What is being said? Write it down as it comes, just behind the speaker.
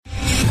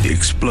the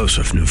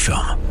explosive new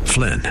film,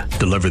 Flynn,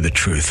 Deliver the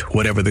Truth,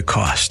 Whatever the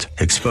Cost,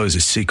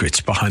 exposes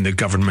secrets behind the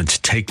government's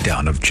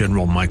takedown of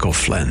General Michael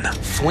Flynn.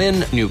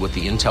 Flynn knew what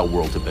the intel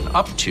world had been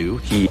up to.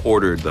 He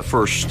ordered the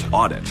first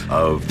audit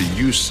of the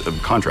use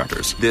of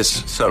contractors.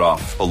 This set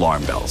off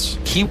alarm bells.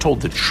 He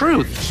told the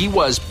truth. He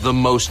was the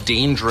most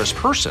dangerous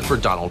person for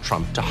Donald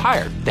Trump to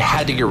hire. They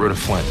had to get rid of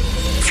Flynn.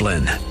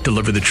 Flynn,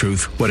 Deliver the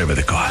Truth, Whatever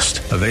the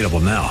Cost. Available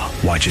now.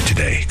 Watch it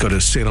today. Go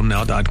to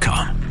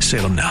salemnow.com.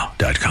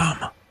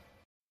 salemnow.com.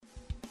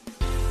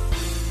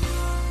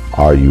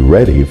 Are you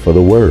ready for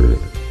the word?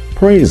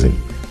 Praise Him.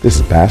 This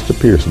is Pastor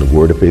Pearson of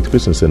Word of Faith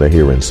Christian Center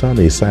here in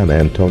sunny San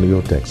Antonio,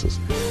 Texas.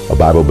 A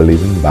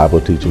Bible-believing,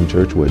 Bible-teaching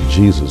church where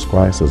Jesus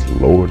Christ is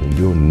Lord and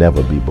you'll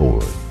never be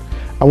bored.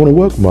 I want to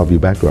welcome all of you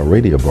back to our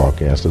radio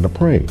broadcast, and I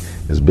pray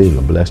it's being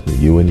a blessing to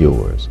you and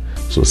yours.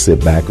 So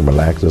sit back and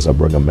relax as I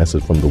bring a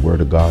message from the Word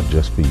of God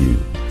just for you.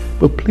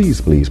 But please,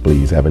 please,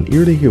 please have an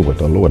ear to hear what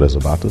the Lord is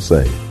about to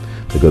say.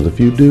 Because if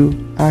you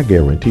do, I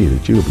guarantee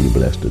that you'll be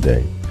blessed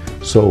today.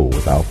 So,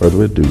 without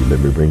further ado,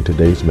 let me bring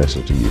today's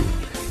message to you.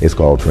 It's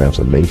called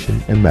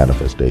Transformation and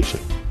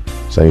Manifestation.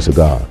 Saints of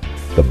God,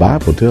 the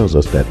Bible tells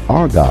us that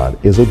our God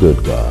is a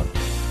good God.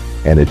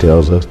 And it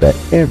tells us that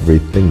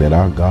everything that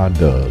our God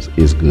does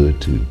is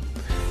good too.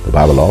 The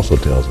Bible also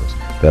tells us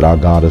that our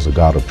God is a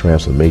God of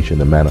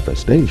transformation and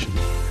manifestation.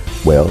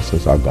 Well,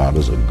 since our God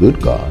is a good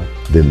God,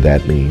 then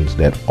that means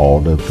that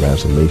all the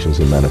transformations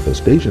and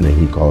manifestation that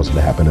He causes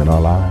to happen in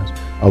our lives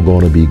are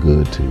going to be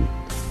good too,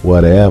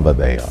 whatever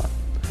they are.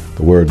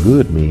 The word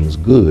good means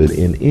good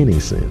in any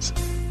sense,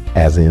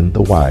 as in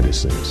the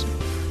widest sense.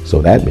 So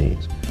that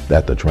means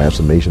that the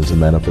transformations and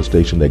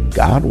manifestation that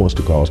God wants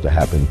to cause to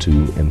happen to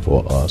and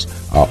for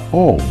us are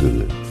all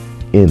good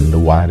in the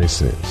widest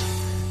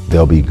sense.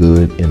 They'll be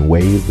good in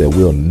ways that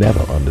we'll never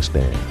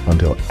understand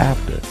until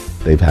after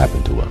they've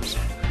happened to us.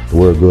 The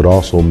word good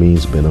also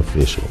means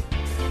beneficial.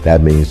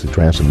 That means the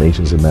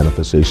transformations and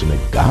manifestation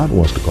that God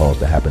wants to cause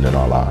to happen in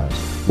our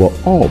lives will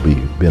all be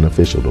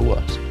beneficial to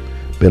us.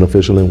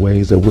 Beneficial in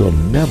ways that we'll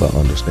never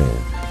understand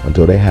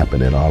until they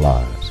happen in our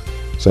lives.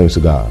 Saints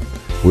of God,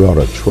 we ought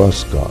to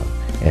trust God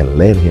and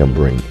let Him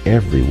bring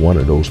every one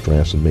of those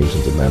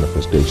transformations and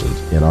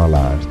manifestations in our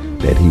lives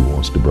that He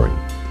wants to bring.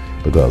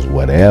 Because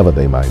whatever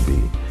they might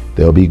be,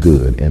 they'll be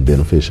good and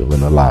beneficial in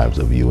the lives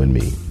of you and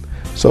me.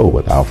 So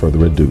without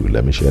further ado,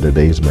 let me share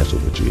today's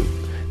message with you.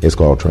 It's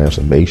called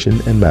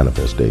Transformation and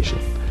Manifestation.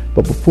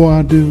 But before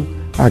I do,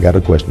 I got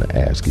a question to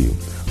ask you.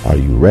 Are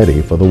you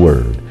ready for the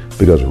word?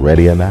 Because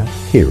ready or not,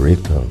 here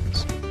it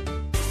comes.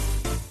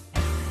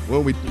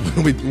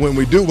 When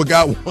we do what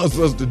God wants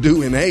us to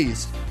do in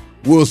haste,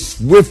 we'll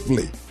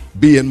swiftly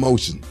be in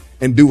motion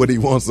and do what He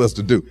wants us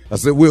to do. I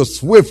said we'll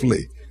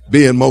swiftly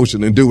be in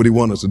motion and do what He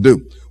wants us to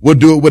do. We'll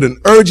do it with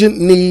an urgent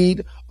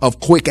need of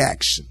quick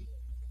action.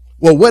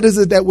 Well, what is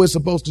it that we're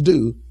supposed to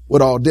do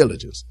with all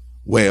diligence?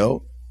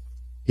 Well,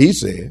 He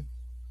said,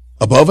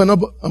 above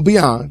and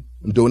beyond,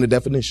 I'm doing the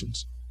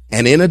definitions,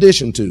 and in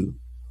addition to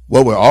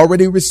what we're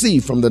already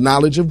received from the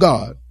knowledge of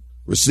God,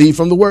 received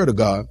from the Word of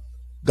God,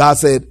 God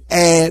said,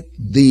 add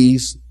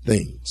these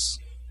things.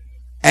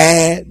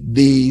 Add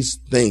these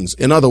things.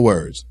 In other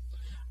words,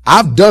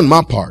 I've done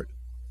my part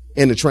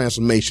in the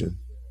transformation.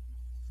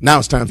 Now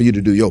it's time for you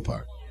to do your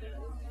part.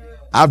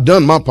 I've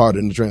done my part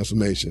in the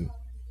transformation.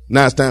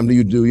 Now it's time for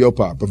you to do your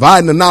part.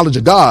 Providing the knowledge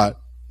of God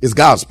is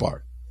God's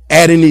part.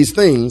 Adding these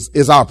things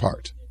is our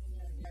part.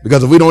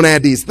 Because if we don't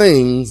add these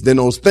things, then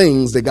those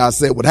things that God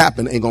said would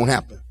happen ain't going to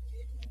happen.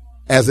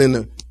 As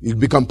in, you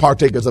become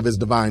partakers of His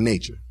divine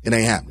nature. It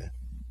ain't happening.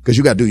 Because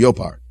you got to do your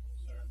part.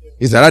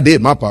 He said, I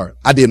did my part.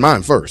 I did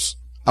mine first.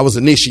 I was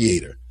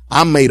initiator.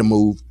 I made a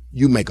move.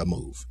 You make a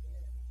move.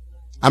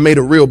 I made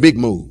a real big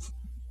move.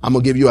 I'm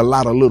going to give you a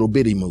lot of little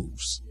bitty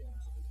moves.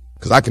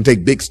 Because I can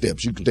take big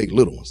steps. You can take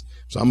little ones.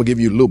 So I'm going to give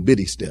you little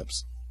bitty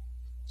steps.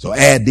 So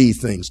add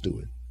these things to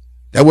it.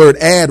 That word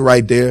add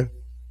right there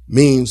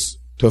means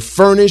to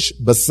furnish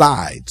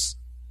besides.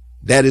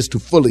 That is to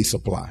fully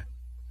supply.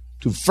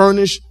 To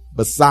furnish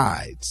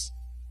besides.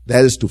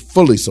 That is to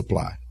fully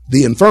supply.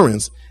 The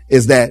inference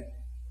is that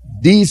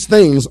these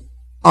things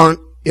aren't,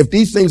 if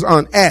these things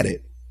aren't added,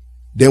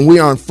 then we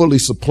aren't fully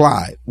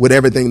supplied with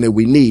everything that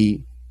we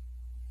need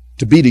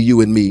to be the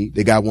you and me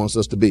that God wants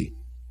us to be.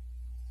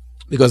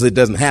 Because it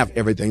doesn't have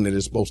everything that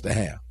it's supposed to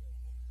have.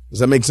 Does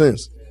that make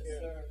sense?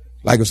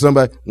 Like if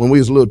somebody, when we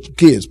was little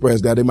kids,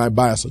 praise God, they might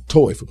buy us a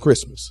toy for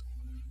Christmas.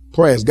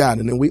 Praise God.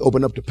 And then we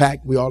open up the pack.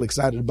 We all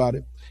excited about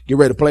it. Get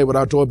ready to play with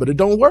our toy, but it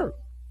don't work.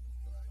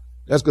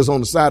 That's because on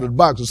the side of the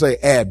box will say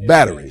add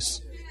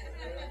batteries,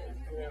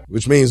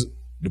 which means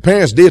the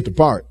parents did the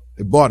part.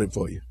 They bought it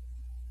for you.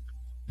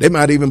 They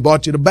might even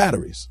bought you the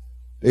batteries.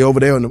 They over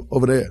there and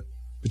over there,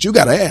 but you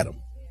got to add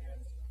them.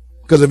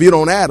 Because if you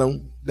don't add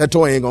them, that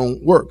toy ain't going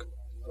to work.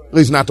 At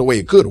least not the way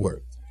it could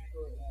work.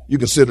 You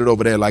can sit it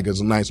over there like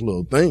it's a nice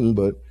little thing,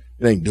 but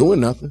it ain't doing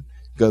nothing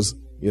because,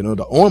 you know,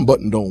 the on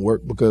button don't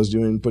work because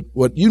you didn't put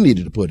what you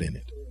needed to put in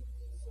it.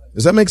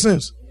 Does that make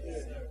sense?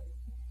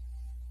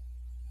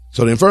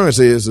 So the inference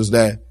is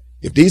that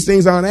if these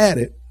things aren't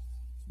added,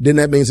 then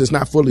that means it's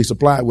not fully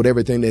supplied with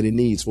everything that it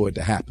needs for it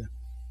to happen.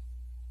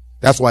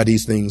 That's why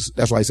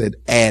I said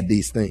add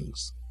these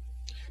things.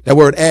 That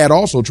word add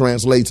also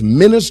translates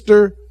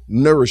minister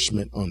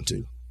nourishment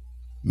unto.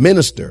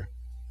 Minister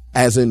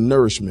as in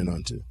nourishment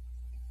unto.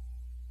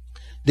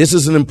 This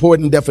is an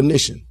important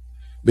definition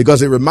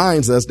because it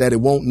reminds us that it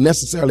won't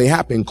necessarily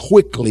happen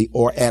quickly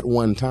or at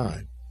one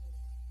time.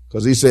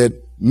 Because he said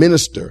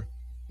minister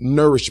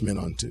nourishment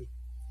unto.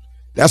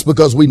 That's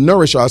because we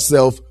nourish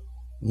ourselves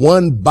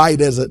one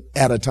bite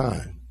at a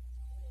time.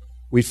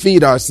 We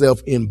feed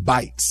ourselves in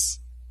bites.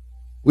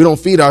 We don't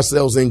feed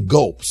ourselves in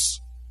gulps.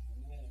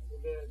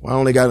 Why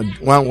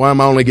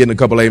am I only getting a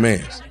couple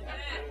amens?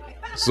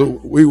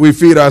 So we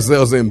feed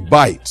ourselves in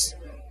bites.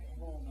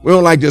 We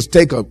don't like just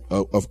take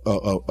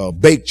a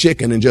baked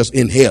chicken and just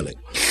inhale it.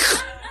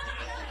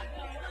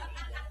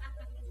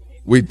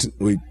 We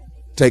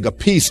take a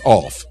piece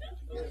off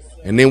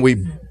and then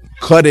we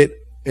cut it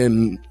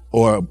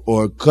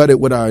or cut it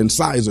with our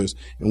incisors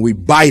and we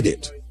bite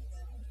it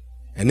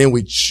and then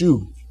we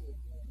chew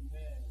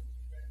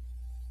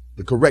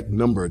the correct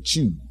number of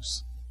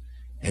chews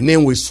and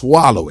then we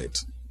swallow it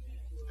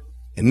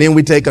and then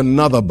we take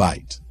another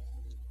bite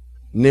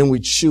and then we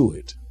chew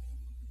it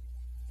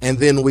and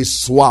then we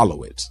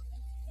swallow it.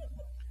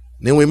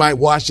 Then we might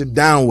wash it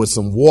down with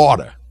some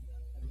water.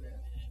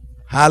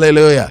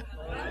 Hallelujah.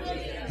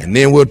 And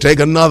then we'll take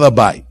another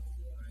bite.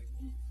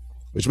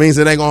 Which means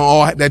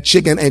that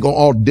chicken ain't gonna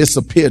all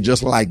disappear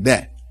just like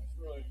that.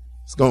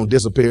 It's gonna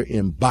disappear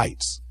in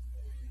bites.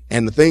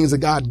 And the things that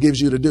God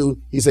gives you to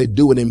do, he said,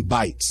 do it in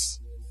bites.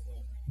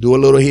 Do a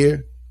little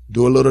here,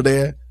 do a little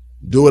there,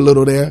 do a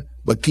little there,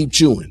 but keep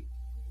chewing.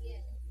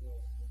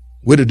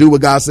 We're to do what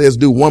God says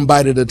do one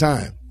bite at a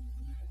time.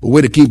 But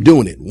we're to keep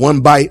doing it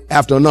one bite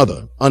after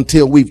another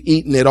until we've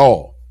eaten it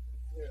all.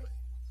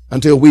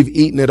 Until we've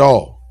eaten it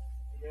all.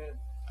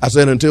 I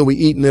said until we've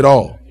eaten it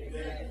all.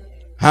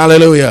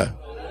 Hallelujah.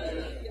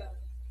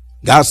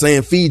 God's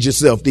saying feed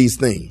yourself these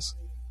things.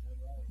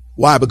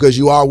 Why? Because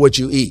you are what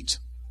you eat.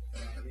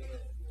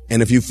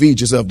 And if you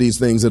feed yourself these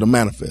things, it'll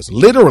manifest.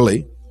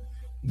 Literally,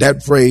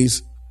 that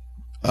phrase,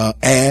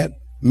 add,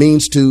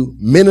 means to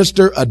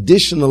minister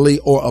additionally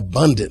or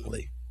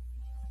abundantly.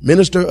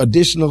 Minister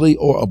additionally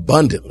or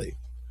abundantly,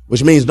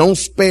 which means don't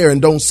spare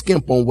and don't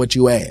skimp on what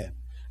you add.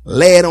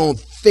 Lay it on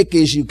thick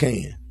as you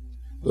can.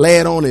 Lay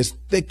it on as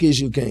thick as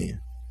you can.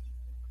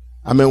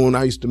 I remember when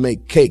I used to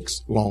make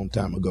cakes a long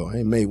time ago. I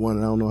ain't made one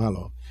in I don't know how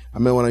long. I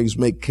remember when I used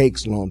to make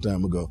cakes a long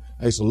time ago.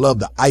 I used to love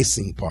the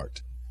icing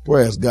part.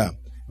 Praise God.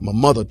 My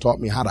mother taught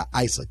me how to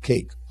ice a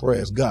cake.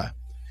 Praise God.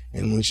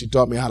 And when she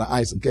taught me how to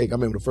ice a cake, I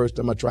remember the first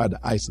time I tried to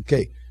ice a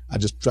cake, I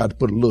just tried to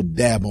put a little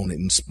dab on it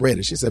and spread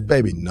it. She said,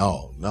 baby,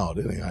 no,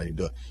 this ain't how you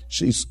do it.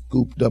 She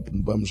scooped up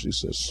and bumped. She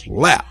said,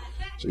 slap.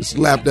 She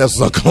slapped that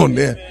sucker on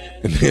there.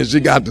 And then she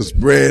got to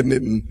spreading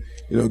it and,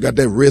 got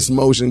that wrist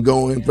motion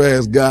going,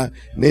 praise God.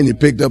 And then you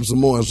picked up some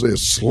more and said,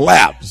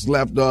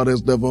 slapped all that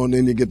stuff on.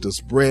 Then you get to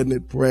spreading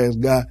it, praise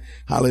God,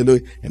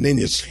 hallelujah. And then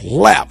you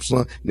slap, son.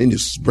 And then you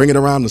bring it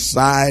around the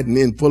side and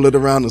then pull it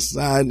around the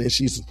side. And then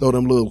she used to throw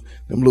them little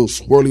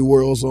swirly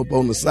whirls up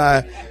on the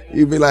side.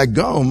 You'd be like,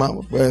 go on,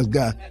 mama, praise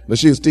God. But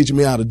she was teaching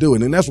me how to do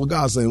it. And that's what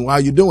God's saying. While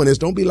you're doing this,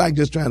 don't be like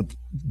just trying to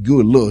do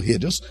a little here.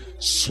 Just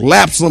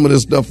slap some of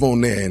this stuff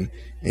on there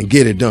and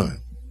get it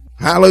done.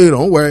 Hallelujah.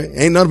 Don't worry.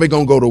 Ain't none of it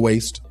going to go to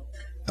waste.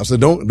 I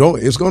said, don't,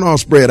 it's going to all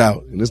spread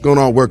out and it's going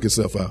to all work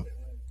itself out.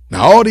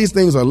 Now, all these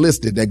things are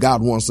listed that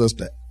God wants us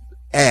to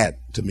add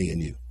to me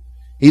and you.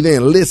 He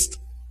then lists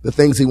the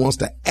things he wants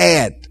to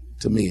add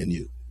to me and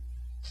you.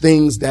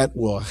 Things that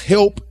will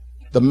help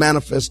the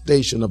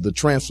manifestation of the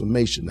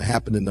transformation to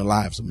happen in the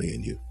lives of me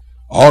and you.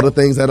 All the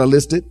things that are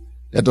listed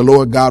that the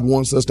Lord God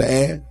wants us to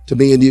add to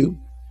me and you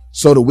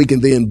so that we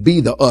can then be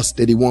the us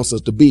that he wants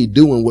us to be,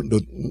 doing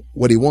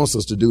what he wants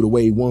us to do the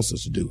way he wants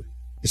us to do it.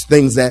 It's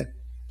things that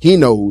he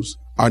knows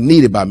are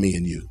needed by me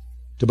and you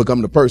to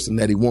become the person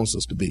that he wants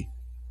us to be.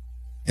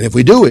 And if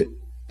we do it,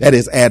 that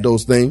is, add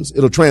those things,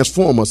 it'll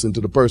transform us into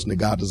the person that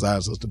God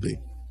desires us to be.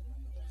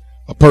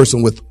 A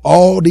person with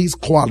all these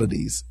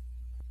qualities,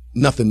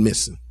 nothing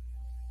missing,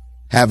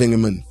 having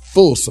them in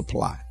full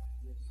supply.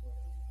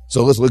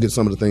 So let's look at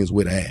some of the things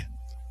we're to add.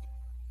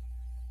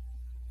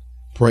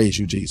 Praise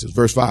you, Jesus.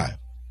 Verse 5.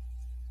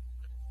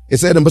 It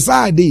said, and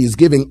beside these,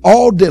 giving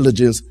all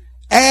diligence,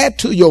 add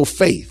to your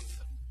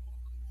faith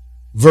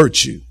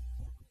virtue.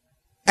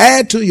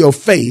 Add to your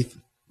faith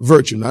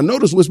virtue. Now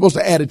notice we're supposed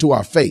to add it to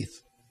our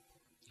faith.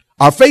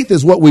 Our faith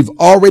is what we've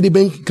already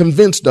been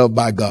convinced of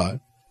by God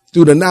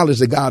through the knowledge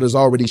that God has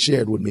already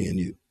shared with me and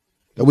you.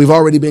 That we've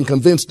already been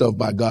convinced of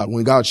by God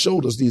when God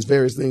showed us these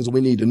various things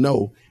we need to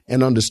know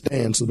and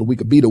understand so that we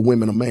could be the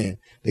women of man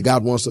that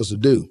God wants us to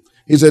do.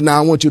 He said, now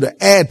I want you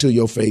to add to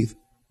your faith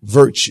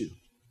virtue.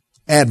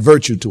 Add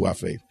virtue to our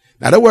faith.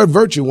 Now that word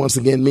virtue once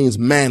again means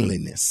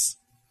manliness.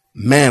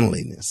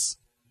 Manliness.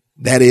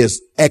 That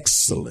is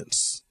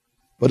excellence.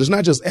 But it's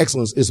not just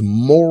excellence, it's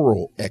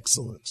moral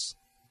excellence.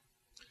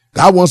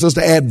 God wants us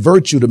to add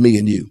virtue to me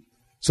and you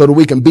so that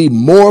we can be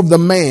more of the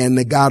man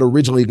that God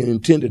originally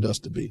intended us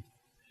to be.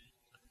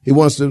 He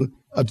wants to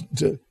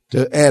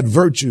add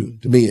virtue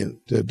to me and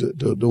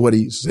to what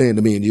he's saying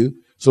to me and you,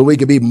 so we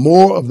can be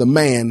more of the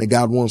man that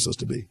God wants us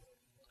to be.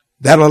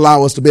 That'll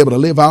allow us to be able to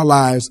live our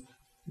lives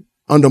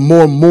under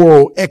more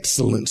moral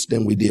excellence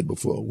than we did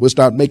before. We'll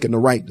start making the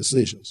right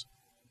decisions.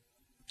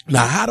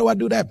 Now, how do I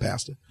do that,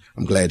 Pastor?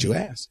 I'm glad you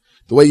asked.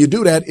 The way you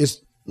do that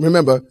is,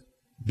 remember,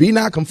 be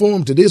not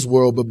conformed to this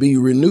world, but be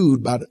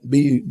renewed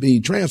be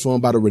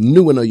transformed by the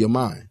renewing of your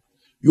mind.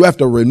 You have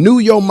to renew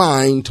your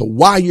mind to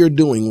why you're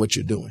doing what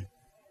you're doing.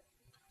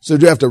 So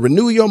you have to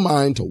renew your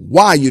mind to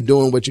why you're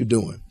doing what you're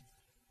doing.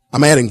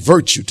 I'm adding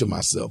virtue to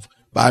myself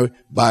by,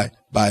 let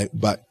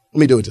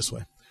me do it this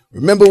way.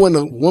 Remember when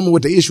the woman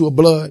with the issue of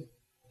blood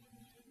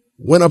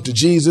went up to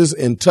Jesus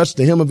and touched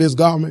the hem of his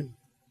garment?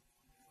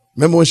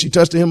 Remember when she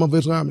touched the hem of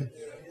his garment?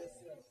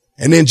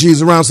 And then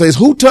Jesus around says,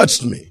 who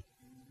touched me?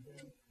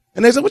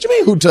 And they said, what you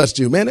mean, who touched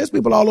you? Man, there's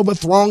people all over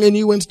thronging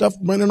you and stuff,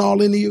 running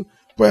all into you.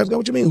 Praise God,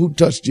 what you mean, who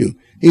touched you?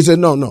 He said,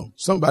 no,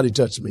 somebody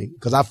touched me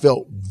because I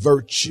felt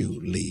virtue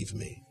leave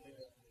me.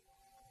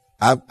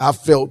 I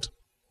felt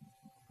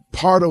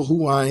part of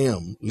who I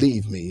am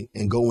leave me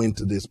and go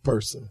into this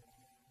person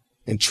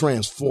and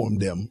transform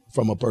them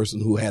from a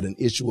person who had an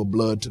issue of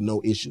blood to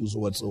no issues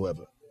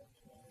whatsoever.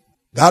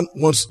 God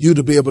wants you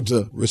to be able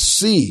to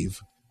receive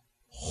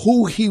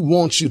who he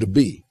wants you to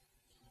be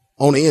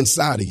on the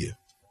inside of you,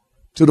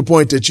 to the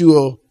point that you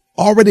are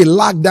already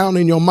locked down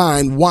in your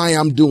mind why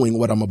I'm doing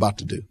what I'm about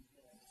to do.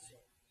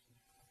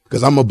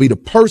 Because I'm going to be the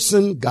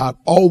person God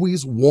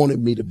always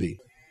wanted me to be.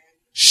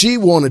 She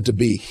wanted to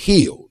be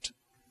healed.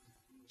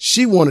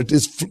 She wanted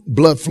this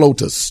blood flow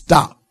to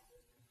stop.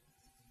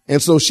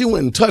 And so she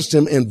went and touched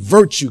him and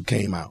virtue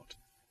came out.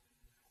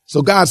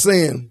 So God's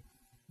saying,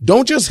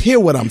 don't just hear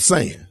what I'm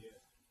saying,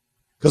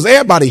 because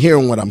everybody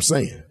hearing what I'm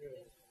saying,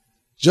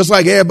 just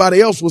like everybody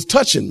else was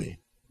touching me.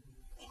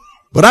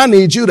 But I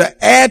need you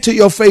to add to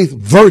your faith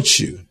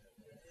virtue.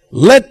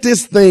 Let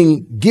this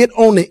thing get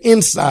on the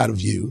inside of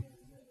you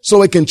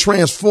so it can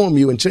transform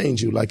you and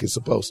change you like it's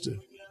supposed to.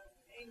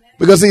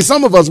 Because see,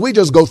 some of us, we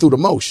just go through the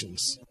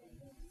motions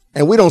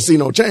and we don't see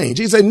no change.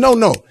 He said,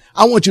 no,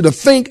 I want you to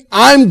think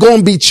I'm going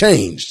to be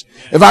changed.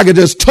 If I could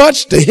just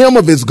touch the hem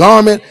of his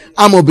garment,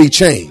 I'm going to be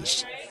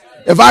changed.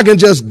 If I can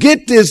just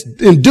get this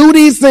and do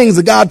these things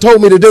that God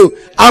told me to do,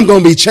 I'm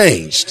going to be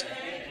changed.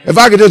 If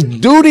I could just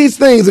do these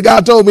things that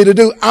God told me to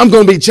do, I'm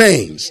going to be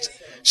changed.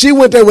 She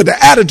went there with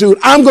the attitude,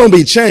 I'm going to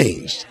be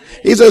changed.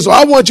 He says, so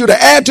I want you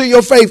to add to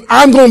your faith,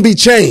 I'm going to be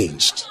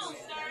changed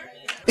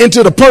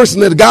into the person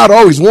that God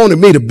always wanted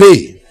me to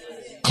be.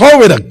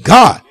 Glory to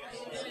God.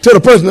 To the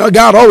person that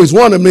God always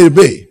wanted me to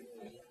be.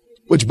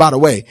 Which, by the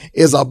way,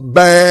 is a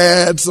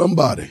bad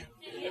somebody.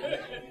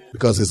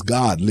 Because it's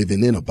God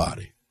living in a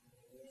body.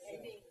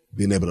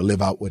 Being able to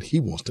live out what he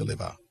wants to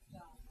live out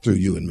through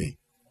you and me.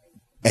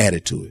 Add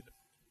it to it.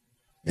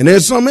 And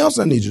there's something else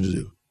I need you to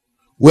do.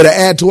 We're to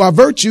add to our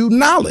virtue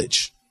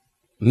knowledge.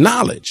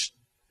 Knowledge.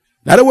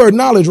 Now, the word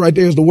knowledge right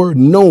there is the word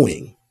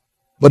knowing.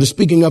 But it's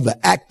speaking of the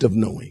act of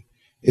knowing.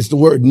 It's the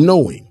word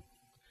knowing.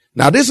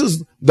 Now, this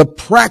is the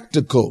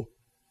practical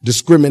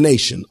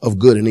discrimination of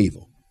good and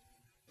evil.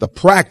 The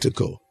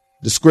practical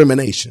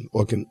discrimination,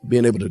 or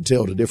being able to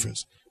tell the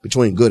difference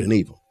between good and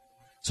evil.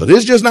 So this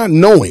is just not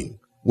knowing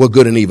what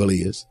good and evil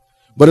is,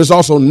 but it's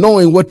also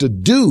knowing what to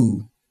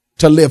do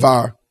to live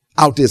out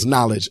this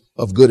knowledge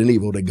of good and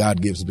evil that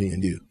God gives me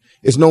and you.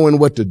 It's knowing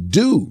what to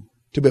do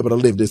to be able to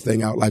live this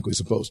thing out like we're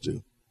supposed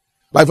to.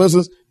 Like, for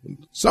instance,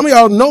 some of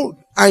y'all know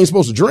I ain't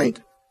supposed to drink,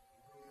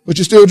 but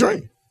you still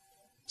drink.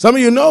 Some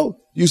of you know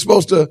you're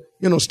supposed to,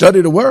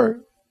 study the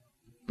word,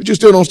 but you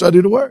still don't study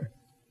the word.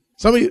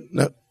 Some of you,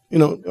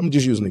 I'm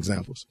just using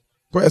examples.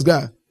 Praise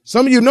God.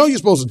 Some of you know you're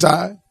supposed to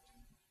tithe,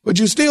 but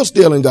you're still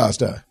stealing God's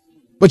tithe.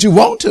 But you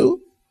want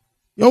to.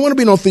 You don't want to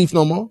be no thief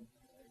no more,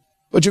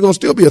 but you're going to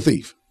still be a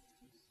thief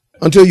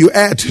until you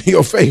add to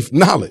your faith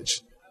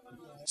knowledge.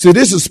 See,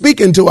 this is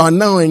speaking to our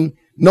knowing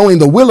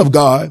the will of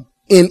God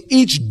in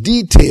each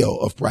detail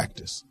of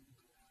practice.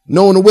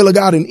 Knowing the will of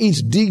God in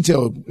each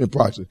detail in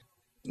practice.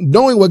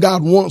 Knowing what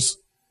God wants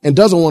and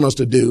doesn't want us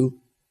to do,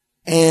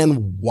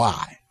 and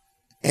why.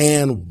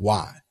 And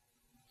why.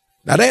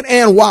 Now that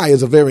and why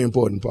is a very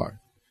important part.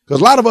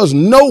 Because a lot of us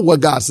know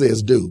what God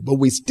says do, but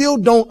we still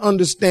don't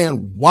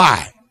understand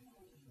why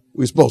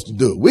we're supposed to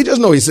do it. We just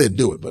know he said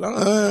do it, but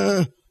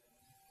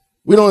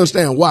we don't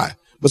understand why.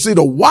 But see,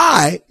 the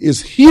why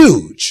is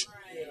huge.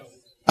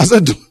 I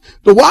said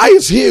the why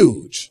is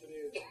huge.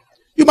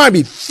 You might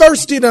be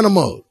thirsty than a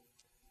mug.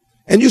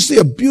 And you see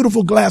a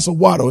beautiful glass of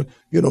water,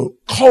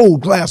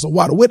 cold glass of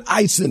water with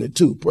ice in it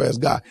too, praise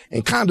God,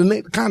 and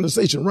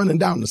condensation running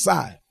down the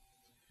side.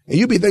 And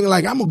you be thinking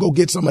like, I'm going to go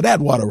get some of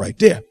that water right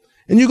there.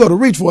 And you go to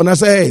reach for it and I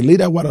say, hey, leave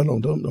that water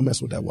alone. Don't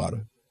mess with that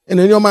water. And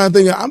in your mind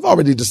thinking, I've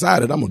already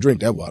decided I'm going to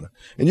drink that water.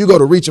 And you go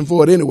to reaching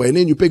for it anyway. And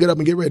then you pick it up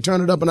and get ready to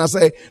turn it up. And I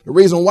say, the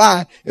reason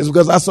why is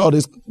because I saw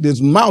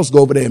this mouse go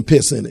over there and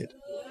piss in it.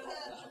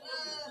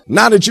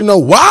 Now that you know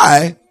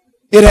why,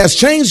 it has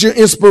changed your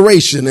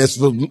inspiration as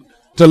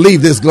to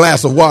leave this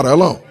glass of water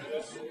alone.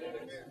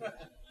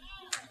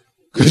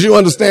 Because you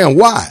understand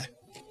why.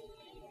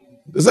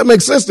 Does that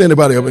make sense to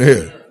anybody up in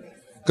here?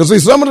 Because see,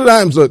 some of the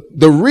times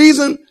the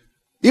reason,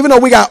 even though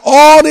we got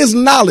all this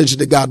knowledge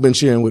that God been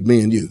sharing with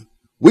me and you,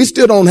 we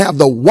still don't have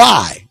the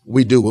why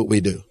we do what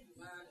we do.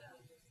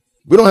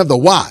 We don't have the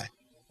why.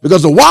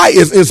 Because the why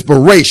is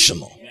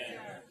inspirational.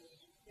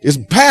 It's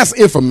past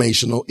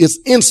informational. It's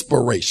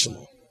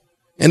inspirational.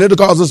 And it'll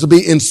cause us to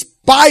be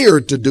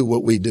inspired to do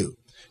what we do.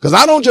 Because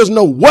I don't just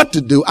know what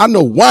to do. I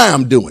know why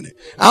I'm doing it.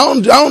 I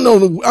don't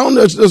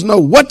just know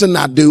what to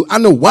not do. I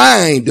know why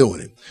I ain't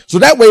doing it. So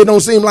that way it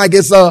don't seem like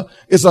it's a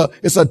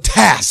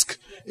task.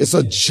 It's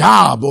a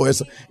job, or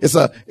it's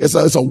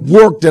a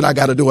work that I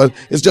got to do.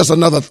 It's just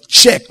another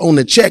check on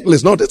the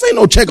checklist. No, this ain't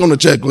no check on the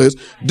checklist.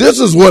 This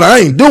is what I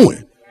ain't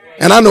doing.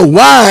 And I know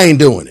why I ain't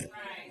doing it.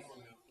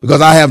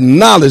 Because I have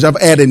knowledge. I've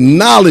added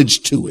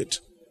knowledge to it,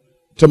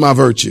 to my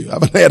virtue.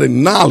 I've added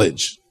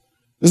knowledge.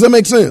 Does that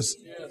make sense?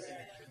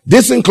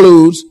 This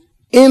includes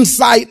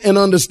insight and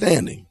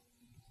understanding.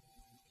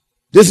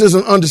 This is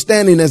an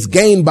understanding that's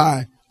gained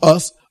by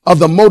us of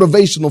the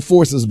motivational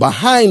forces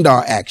behind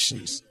our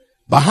actions,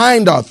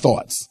 behind our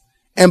thoughts,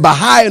 and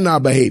behind our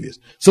behaviors.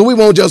 So we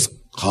won't just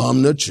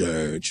come to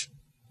church,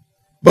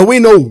 but we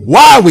know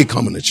why we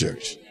coming to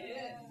church.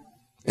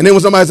 And then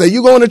when somebody say,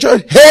 you going to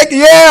church? Heck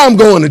yeah, I'm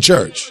going to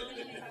church.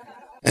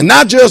 And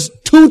not just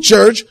to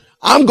church,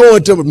 I'm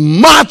going to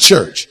my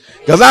church.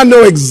 Because I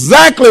know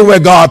exactly where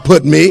God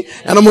put me,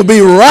 and I'm going to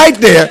be right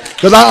there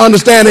because I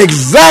understand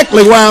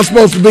exactly why I'm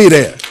supposed to be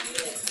there.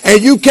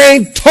 And you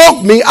can't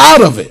talk me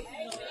out of it.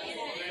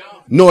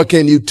 Nor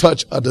can you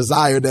touch a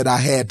desire that I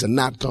had to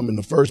not come in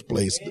the first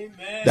place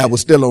that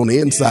was still on the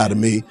inside of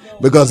me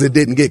because it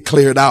didn't get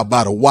cleared out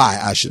by the why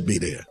I should be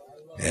there.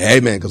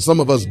 Amen. Because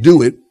some of us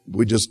do it.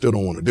 We just still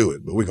don't want to do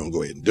it, but we're going to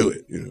go ahead and do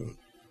it. You know,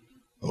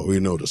 oh, we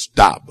know to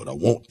stop, but I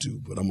want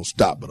to, but I'm going to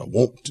stop, but I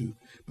want to.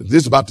 But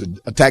this is about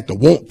to attack the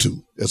want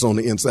to that's on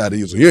the inside of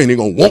you. So you ain't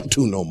even going to want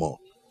to no more.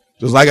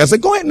 Just like I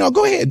said, go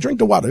ahead, drink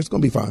the water. It's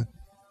going to be fine.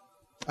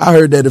 I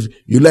heard that if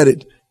you let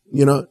it,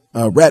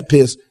 rat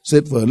piss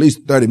sit for at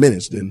least 30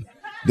 minutes, then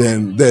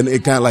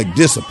it kind of like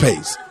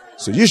dissipates.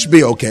 So you should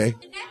be okay.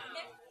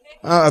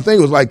 I think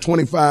it was like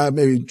 25,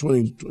 maybe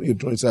 20,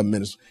 27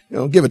 minutes.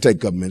 Give or take a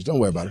couple minutes. Don't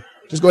worry about it.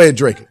 Just go ahead and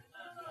drink it.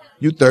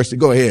 You thirsty?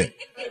 Go ahead.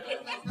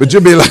 But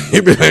you'll be like,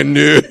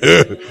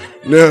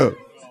 no.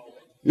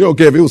 You don't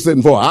care if he was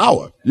sitting for an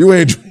hour. You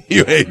ain't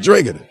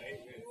drinking it.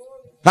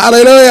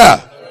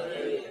 Hallelujah.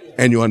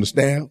 And you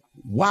understand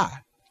why.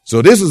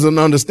 So this is an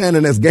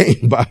understanding that's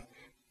gained by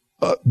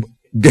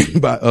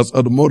us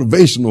of the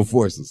motivational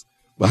forces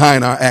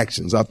behind our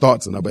actions, our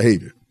thoughts, and our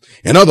behavior.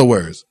 In other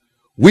words,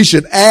 we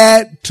should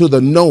add to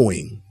the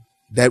knowing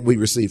that we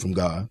receive from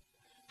God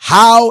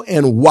how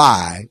and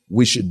why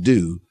we should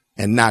do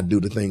and not do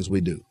the things we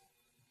do.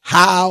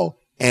 How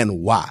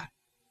and why.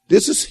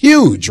 This is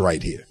huge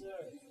right here.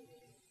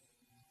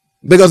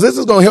 Because this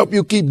is going to help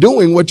you keep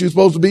doing what you're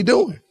supposed to be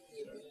doing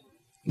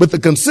with the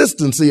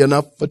consistency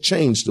enough for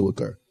change to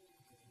occur.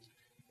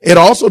 It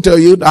also tells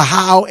you the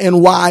how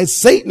and why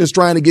Satan is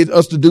trying to get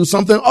us to do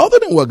something other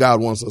than what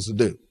God wants us to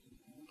do.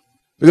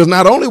 Because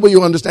not only will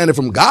you understand it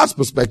from God's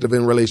perspective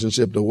in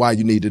relationship to why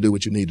you need to do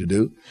what you need to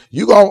do,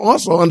 you going to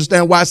also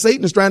understand why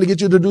Satan is trying to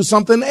get you to do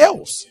something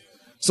else.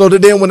 So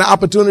that then when the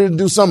opportunity to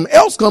do something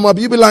else come up,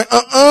 you be like,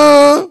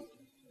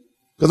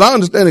 because I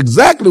understand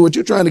exactly what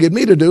you're trying to get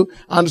me to do.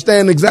 I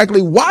understand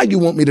exactly why you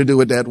want me to do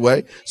it that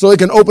way. So it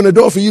can open the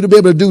door for you to be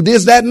able to do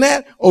this, that, and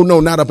that. Oh, no,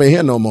 not up in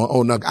here no more.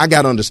 Oh, no, I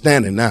got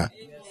understanding now.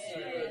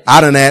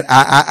 I done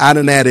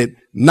added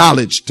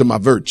knowledge to my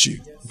virtue.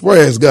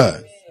 Praise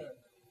God.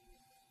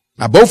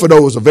 Now, both of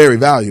those are very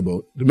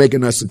valuable to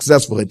making us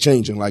successful at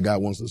changing like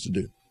God wants us to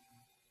do.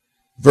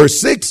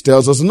 Verse 6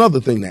 tells us another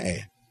thing to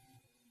add.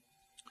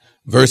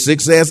 Verse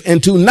 6 says,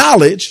 and to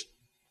knowledge,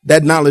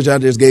 that knowledge I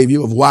just gave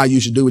you of why you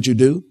should do what you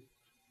do,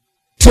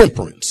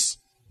 temperance.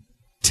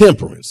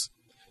 Temperance.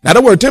 Now,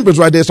 the word temperance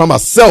right there is talking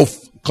about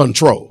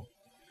self-control.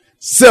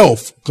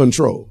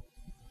 Self-control.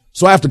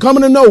 So after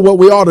coming to know what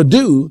we ought to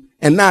do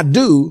and not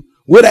do,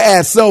 we're to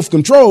add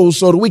self-control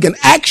so that we can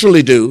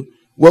actually do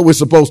what we're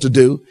supposed to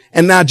do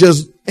and not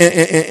just,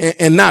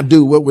 and not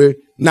do what we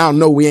now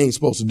know we ain't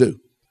supposed to do.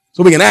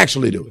 So we can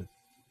actually do it.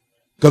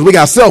 Because we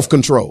got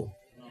self-control.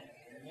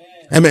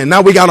 Amen.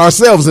 Now we got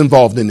ourselves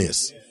involved in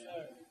this.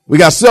 We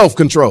got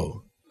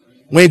self-control.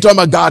 We ain't talking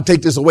about God,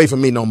 take this away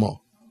from me no more.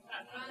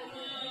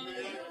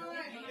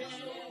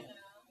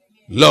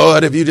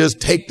 Lord, if you just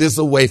take this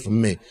away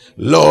from me.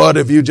 Lord,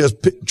 if you just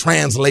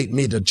translate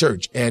me to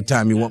church every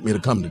time you want me to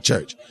come to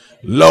church.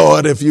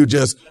 Lord, if you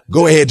just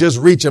go ahead, just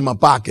reach in my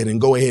pocket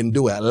and go ahead and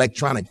do an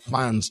electronic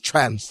funds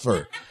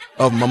transfer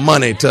of my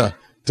money to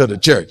the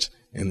church.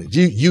 And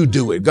you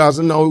do it. God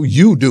said, no,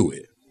 you do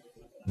it.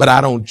 But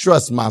I don't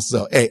trust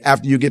myself. Hey,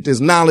 after you get this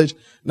knowledge,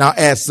 now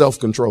add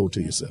self-control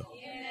to yourself.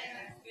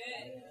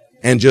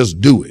 And just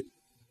do it.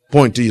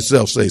 Point to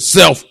yourself, say,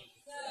 self,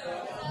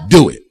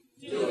 do it.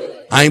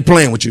 I ain't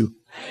playing with you.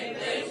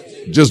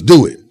 Just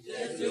do it.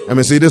 I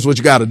mean, see, this is what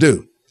you got to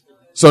do.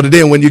 So that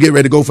then when you get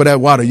ready to go for that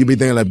water, you be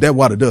thinking like, that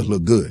water does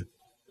look good.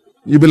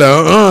 You'd be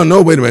like,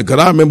 no, wait a minute, because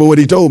I remember what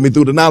he told me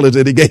through the knowledge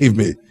that he gave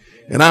me.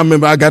 And I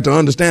remember I got to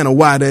understand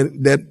why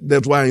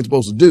that's why I ain't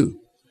supposed to do.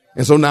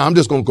 And so now I'm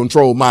just going to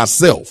control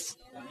myself.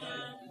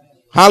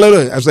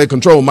 Hallelujah. I say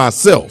control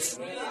myself.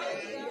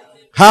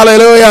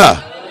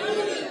 Hallelujah.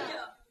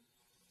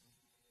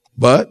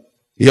 But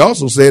he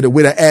also said that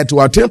we're to add to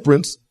our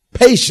temperance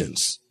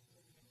patience.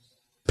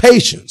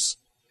 Patience.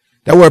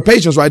 That word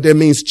patience right there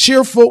means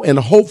cheerful and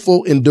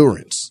hopeful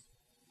endurance.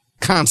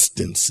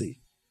 Constancy.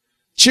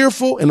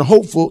 Cheerful and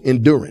hopeful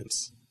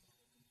endurance.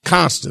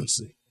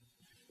 Constancy.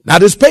 Now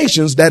this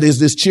patience, that is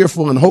this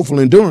cheerful and hopeful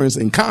endurance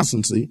and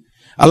constancy,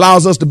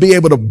 allows us to be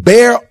able to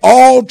bear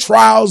all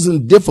trials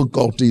and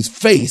difficulties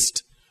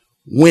faced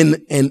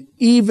when an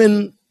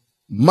even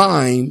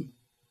mind,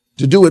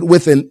 to do it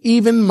with an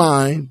even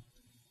mind,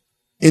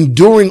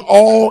 enduring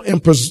all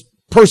and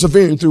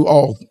persevering through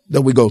all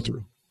that we go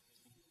through.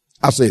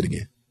 I'll say it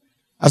again.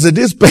 I said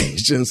this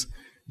patience,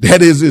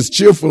 that is this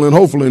cheerful and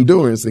hopeful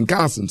endurance and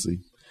constancy,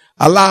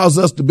 allows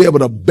us to be able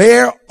to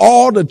bear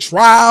all the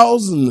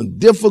trials and the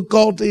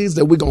difficulties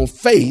that we're going to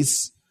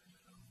face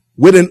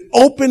with an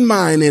open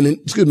mind and, an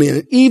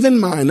even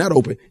mind, not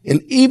open,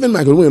 an even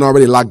mind, because we ain't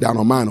already locked down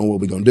our mind on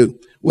what we're going to do.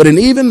 With an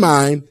even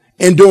mind,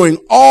 enduring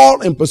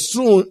all and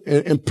pursuing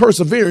and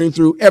persevering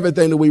through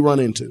everything that we run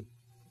into.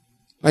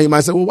 Now you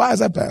might say, well, why is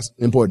that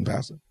important,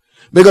 Pastor?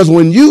 Because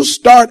when you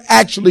start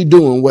actually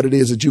doing what it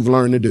is that you've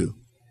learned to do,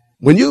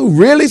 when you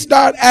really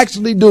start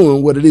actually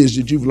doing what it is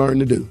that you've learned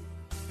to do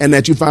and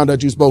that you found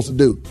out you're supposed to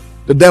do,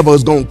 the devil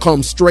is going to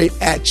come straight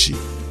at you.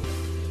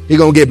 He's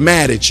going to get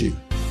mad at you.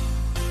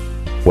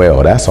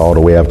 Well, that's all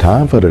the way of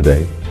time for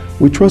today.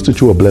 We trust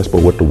that you are blessed by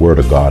what the Word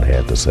of God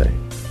had to say.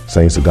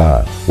 Saints of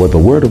God, what the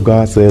Word of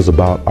God says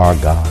about our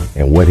God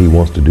and what He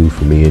wants to do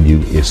for me and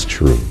you is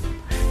true.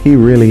 He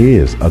really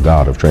is a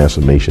God of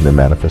transformation and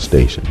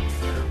manifestation.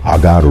 Our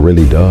God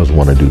really does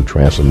want to do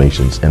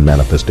transformations and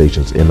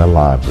manifestations in the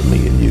lives of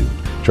me and you.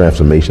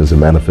 Transformations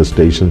and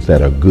manifestations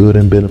that are good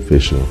and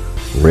beneficial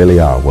really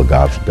are what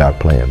God's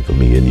got planned for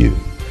me and you.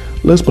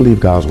 Let's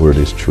believe God's Word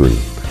is true.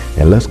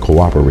 And let's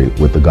cooperate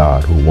with the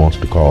God who wants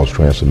to cause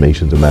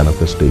transformations and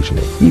manifestation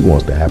that He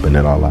wants to happen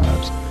in our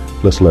lives.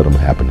 Let's let them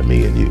happen to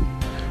me and you,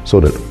 so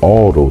that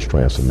all those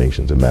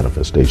transformations and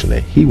manifestation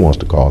that He wants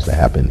to cause to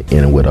happen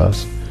in and with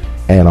us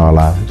and our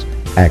lives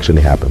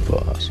actually happen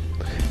for us.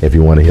 If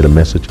you want to hear the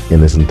message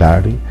in its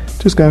entirety,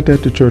 just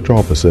contact the church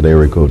office at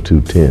area code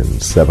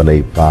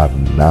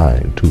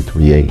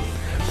 210-785-9238.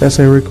 That's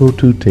area code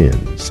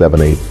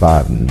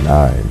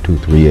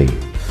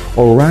 210-785-9238.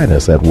 Or write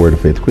us at Word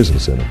of Faith Christian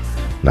Center,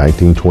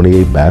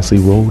 1928 Bassey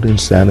Road in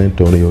San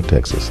Antonio,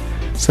 Texas,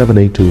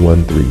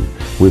 78213.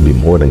 We'll be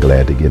more than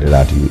glad to get it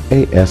out to you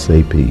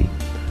ASAP.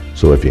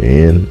 So if you're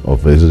in or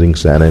visiting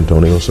San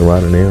Antonio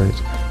surrounding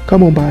areas,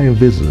 come on by and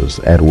visit us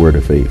at Word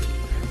of Faith.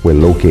 We're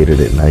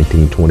located at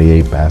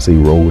 1928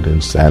 Bassey Road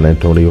in San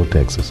Antonio,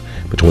 Texas,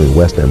 between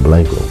West and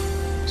Blanco.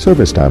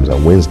 Service times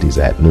are Wednesdays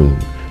at noon,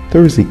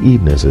 Thursday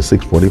evenings at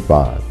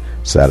 6:45,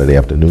 Saturday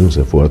afternoons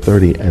at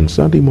 4:30, and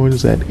Sunday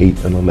mornings at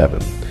 8 and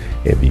 11.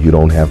 If you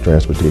don't have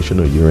transportation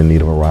or you're in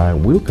need of a ride,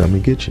 we'll come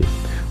and get you.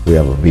 We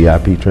have a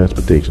VIP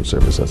transportation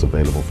service that's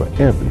available for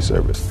every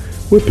service.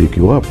 We'll pick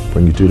you up,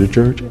 bring you to the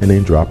church, and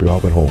then drop you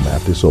off at home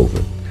after it's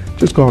over.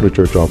 Just call the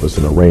church office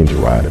and arrange a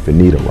ride. If you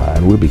need a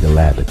ride, we'll be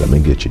glad to come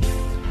and get you.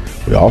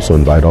 We also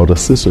invite all the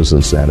sisters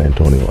in San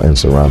Antonio and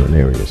surrounding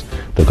areas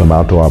to come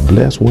out to our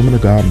Blessed Women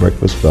of God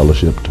Breakfast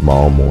Fellowship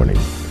tomorrow morning.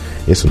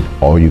 It's an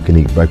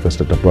all-you-can-eat breakfast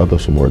that the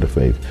brothers from Word of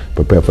Faith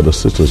prepare for the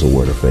sisters of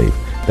Word of Faith.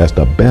 That's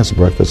the best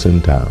breakfast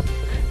in town.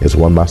 It's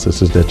one of my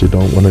sisters that you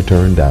don't want to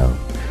turn down.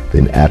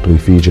 Then after we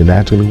feed you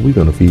naturally, we're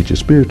going to feed you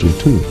spiritually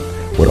too,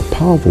 with a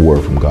powerful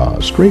word from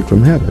God, straight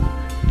from heaven,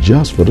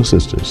 just for the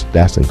sisters.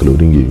 That's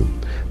including you.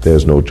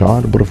 There's no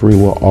charge, but a free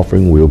will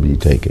offering will be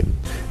taken.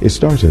 It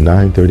starts at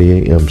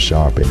 9:30 a.m.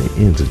 sharp and it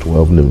ends at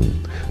 12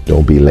 noon.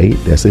 Don't be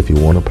late. That's if you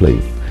want to play.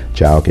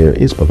 Childcare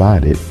is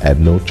provided at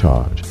no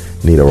charge.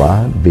 Need a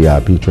ride?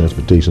 VIP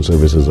transportation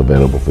service is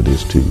available for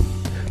this too.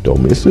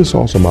 Don't miss this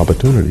awesome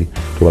opportunity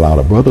to allow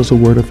the brothers of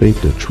Word of Faith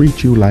to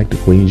treat you like the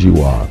queens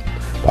you are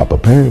by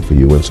preparing for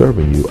you and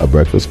serving you a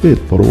breakfast fit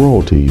for the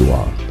royalty you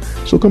are.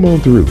 So come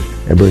on through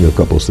and bring a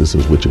couple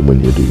sisters with you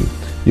when you do.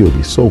 You'll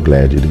be so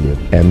glad you did,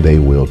 and they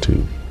will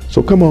too.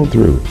 So come on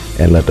through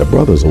and let the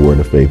brothers of Word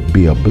of Faith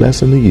be a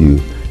blessing to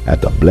you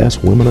at the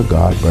Blessed Women of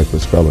God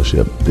Breakfast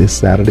Fellowship this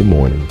Saturday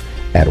morning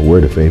at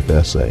Word of Faith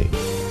SA.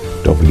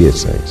 Don't forget,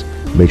 saints,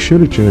 make sure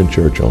that you're in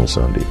church on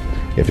Sunday.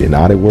 If you're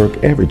not at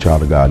work, every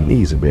child of God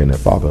needs to be in their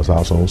Father's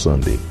house on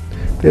Sunday.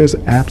 There's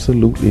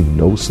absolutely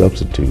no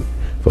substitute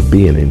for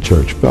being in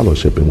church,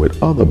 fellowshipping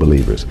with other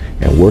believers,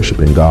 and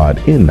worshiping God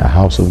in the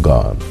house of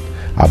God.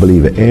 I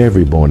believe that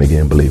every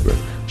born-again believer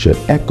should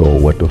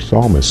echo what the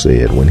psalmist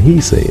said when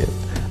he said,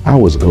 I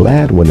was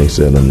glad when they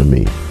said unto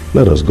me,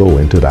 let us go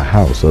into the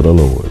house of the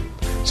Lord.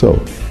 So,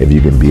 if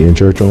you can be in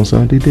church on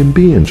Sunday, then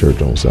be in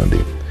church on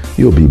Sunday.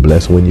 You'll be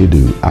blessed when you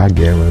do, I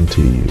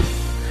guarantee you.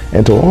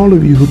 And to all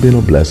of you who've been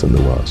a blessing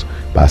to us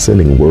by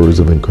sending words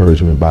of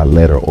encouragement by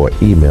letter or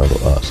email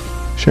to us,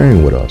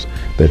 sharing with us,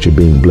 that you're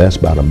being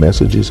blessed by the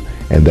messages,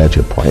 and that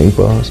you're praying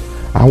for us.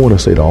 I want to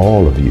say to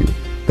all of you,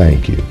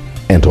 thank you.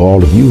 And to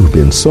all of you who've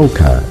been so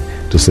kind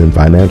to send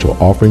financial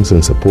offerings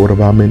in support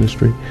of our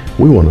ministry,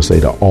 we want to say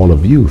to all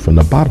of you from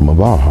the bottom of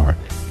our heart,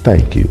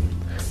 thank you.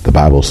 The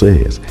Bible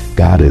says,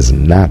 God is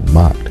not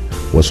mocked.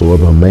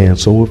 Whatsoever a man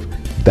soweth,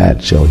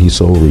 that shall he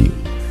so reap.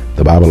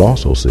 The Bible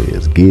also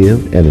says,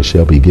 give, and it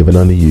shall be given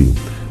unto you.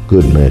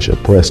 Good measure,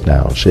 pressed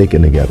down,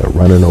 shaken together,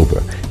 running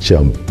over,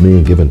 shall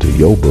men give into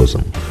your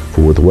bosom.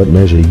 For with what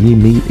measure ye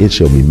meet, it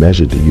shall be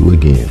measured to you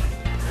again.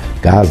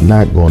 God's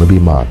not going to be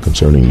mocked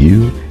concerning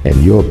you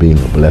and your being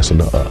a blessing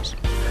to us.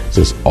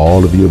 Since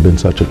all of you have been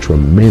such a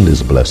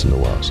tremendous blessing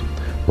to us,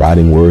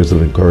 writing words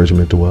of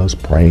encouragement to us,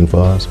 praying for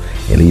us,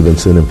 and even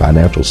sending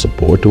financial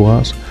support to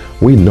us,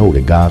 we know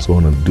that God's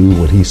going to do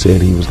what he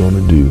said he was going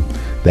to do.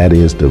 That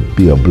is to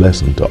be a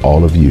blessing to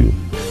all of you.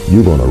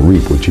 You're going to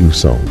reap what you've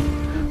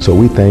sown. So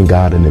we thank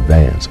God in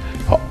advance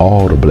for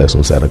all the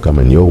blessings that are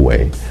coming your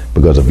way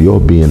because of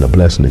your being the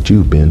blessing that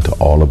you've been to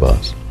all of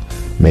us.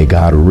 May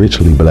God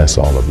richly bless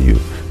all of you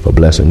for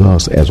blessing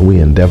us as we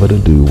endeavor to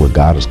do what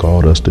God has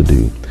called us to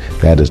do.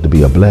 That is to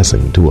be a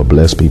blessing to a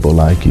blessed people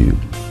like you.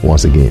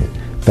 Once again,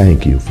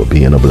 thank you for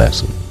being a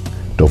blessing.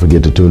 Don't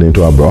forget to tune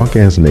into our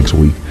broadcast next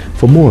week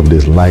for more of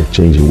this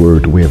life-changing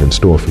word that we have in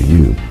store for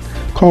you.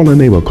 Call a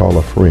neighbor, call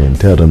a friend,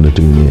 tell them to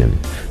tune in.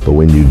 But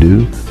when you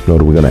do, know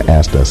that we're going to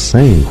ask the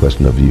same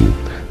question of you.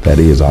 That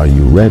is, are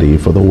you ready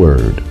for the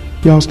word?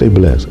 Y'all stay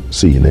blessed.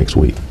 See you next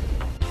week.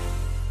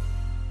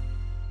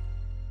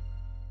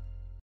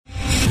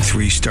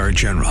 3-star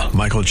General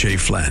Michael J.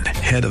 Flynn,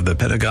 head of the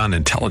Pentagon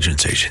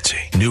Intelligence Agency,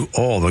 knew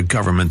all the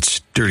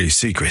government's dirty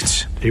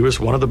secrets. He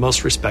was one of the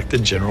most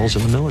respected generals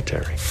in the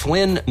military.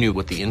 Flynn knew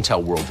what the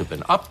intel world had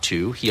been up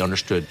to. He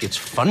understood its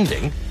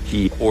funding.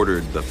 He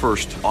ordered the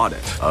first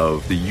audit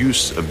of the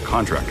use of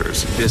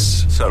contractors.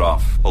 This set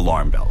off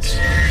alarm bells.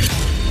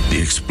 The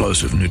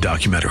explosive new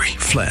documentary,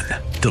 Flynn,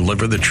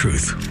 Deliver the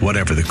Truth,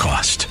 Whatever the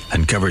Cost,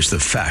 uncovers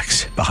the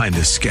facts behind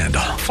this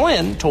scandal.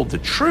 Flynn told the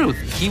truth.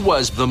 He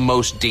was the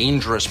most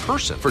dangerous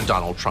person for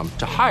Donald Trump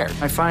to hire.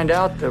 I find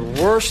out the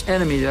worst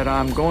enemy that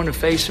I'm going to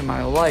face in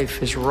my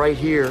life is right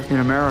here in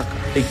America.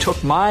 They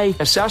took my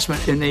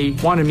assessment and they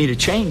wanted me to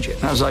change it.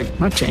 And I was like, I'm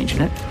not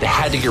changing it. They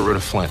had to get rid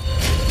of Flynn.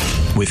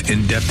 With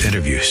in-depth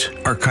interviews,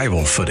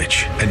 archival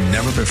footage, and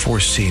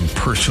never-before-seen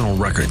personal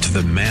records of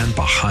the man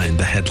behind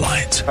the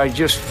headlines. I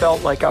just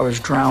felt like I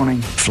was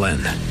drowning. Flynn,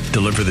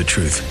 Deliver the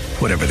Truth,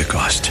 Whatever the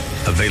Cost.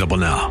 Available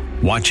now.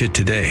 Watch it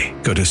today.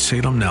 Go to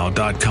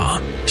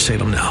salemnow.com.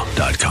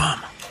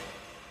 salemnow.com.